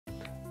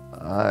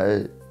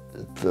I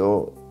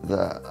thought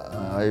that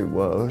I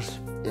was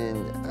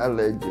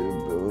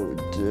ineligible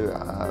to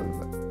have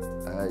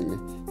a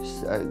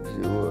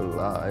sexual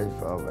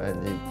life of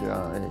any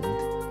kind.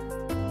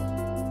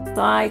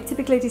 So I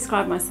typically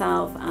describe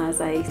myself as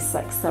a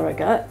sex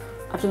surrogate.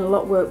 I've done a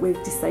lot of work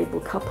with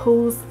disabled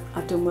couples.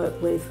 I've done work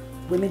with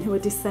women who are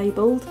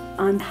disabled.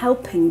 I'm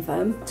helping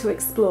them to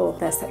explore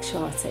their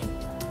sexuality.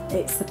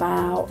 It's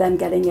about them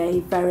getting a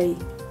very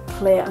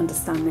clear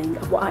understanding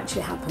of what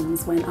actually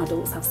happens when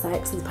adults have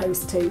sex as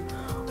opposed to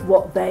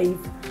what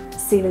they've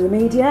seen in the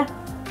media.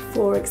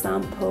 For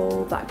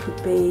example, that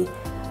could be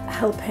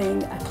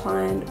helping a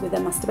client with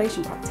their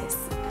masturbation practice,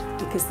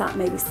 because that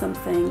may be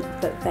something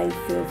that they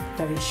feel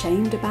very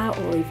ashamed about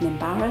or even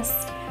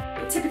embarrassed.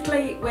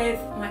 Typically with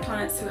my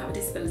clients who have a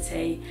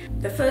disability,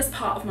 the first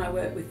part of my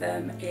work with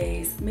them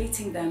is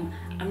meeting them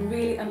and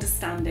really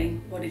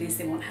understanding what it is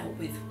they want help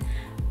with,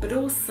 but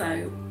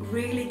also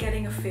really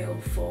getting a feel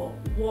for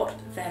what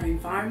their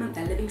environment,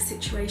 their living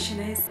situation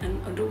is,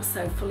 and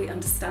also fully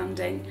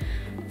understanding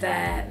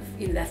their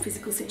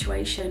physical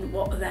situation,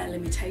 what are their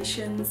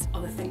limitations,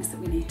 are the things that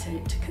we need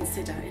to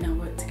consider in our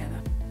work together.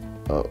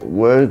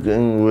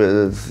 Working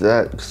with a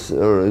sex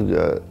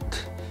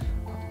surrogate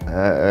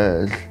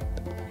has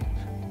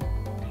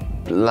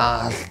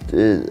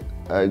blasted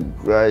a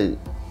great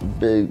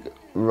big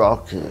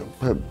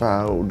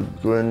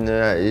rocket-propelled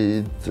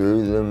grenade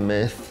through the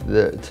myth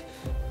that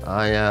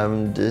I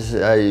am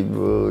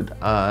disabled.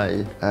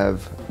 I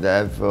have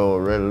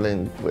therefore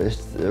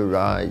relinquished the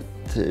right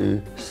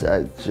to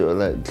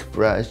sexual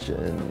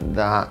expression.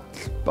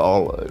 That's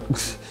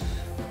bollocks.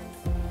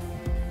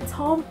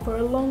 Tom, for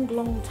a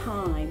long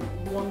time,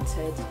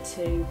 wanted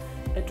to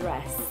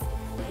address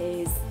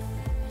his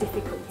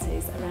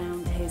difficulties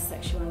around his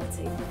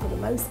sexuality. For the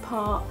most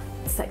part,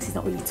 sex is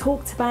not really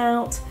talked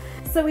about.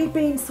 So we've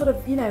been sort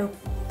of,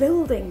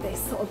 building this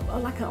sort of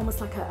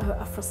almost like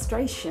a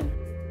frustration.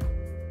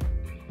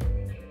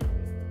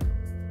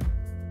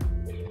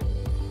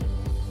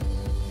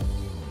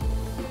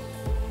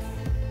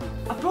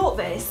 I brought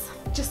this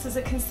just as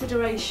a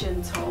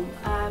consideration, Tom.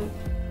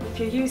 If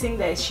you're using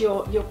this,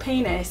 your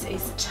penis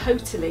is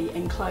totally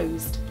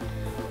enclosed,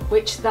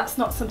 which that's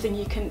not something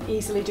you can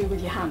easily do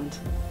with your hand.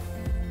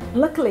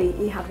 Luckily,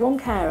 he had one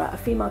carer, a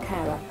female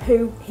carer,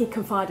 who he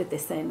confided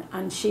this in,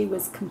 and she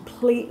was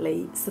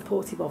completely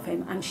supportive of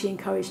him, and she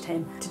encouraged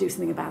him to do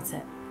something about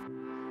it.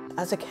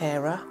 As a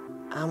carer,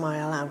 am I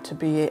allowed to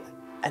be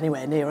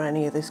anywhere near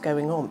any of this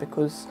going on?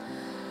 Because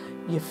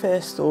your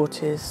first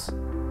thought is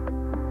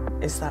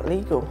that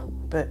legal?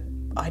 But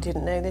I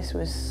didn't know this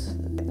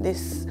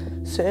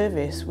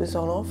service was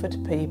on offer to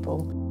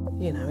people.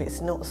 It's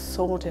not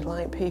sordid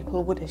like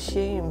people would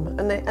assume,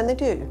 and they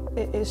do.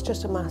 It's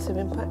just a massive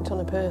impact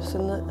on a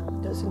person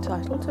that's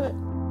entitled to it.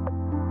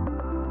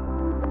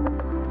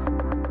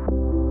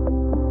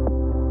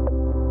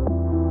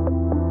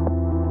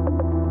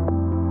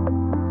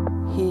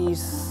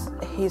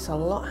 He's a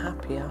lot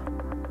happier.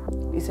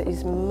 He's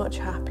a much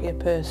happier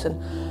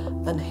person,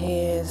 and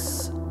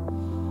his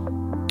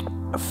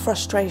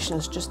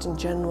frustrations just in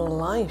general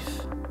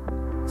life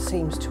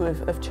seems to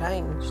have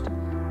changed.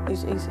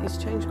 He's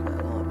changed quite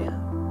a lot, yeah.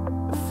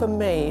 For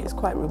me, it's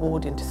quite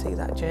rewarding to see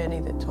that journey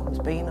that Tom's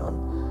been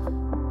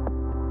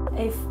on.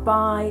 If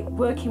by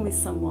working with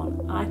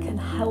someone I can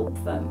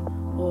help them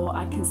or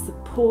I can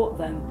support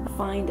them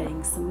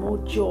finding some more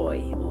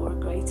joy or a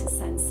greater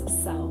sense of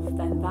self,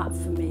 then that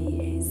for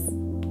me is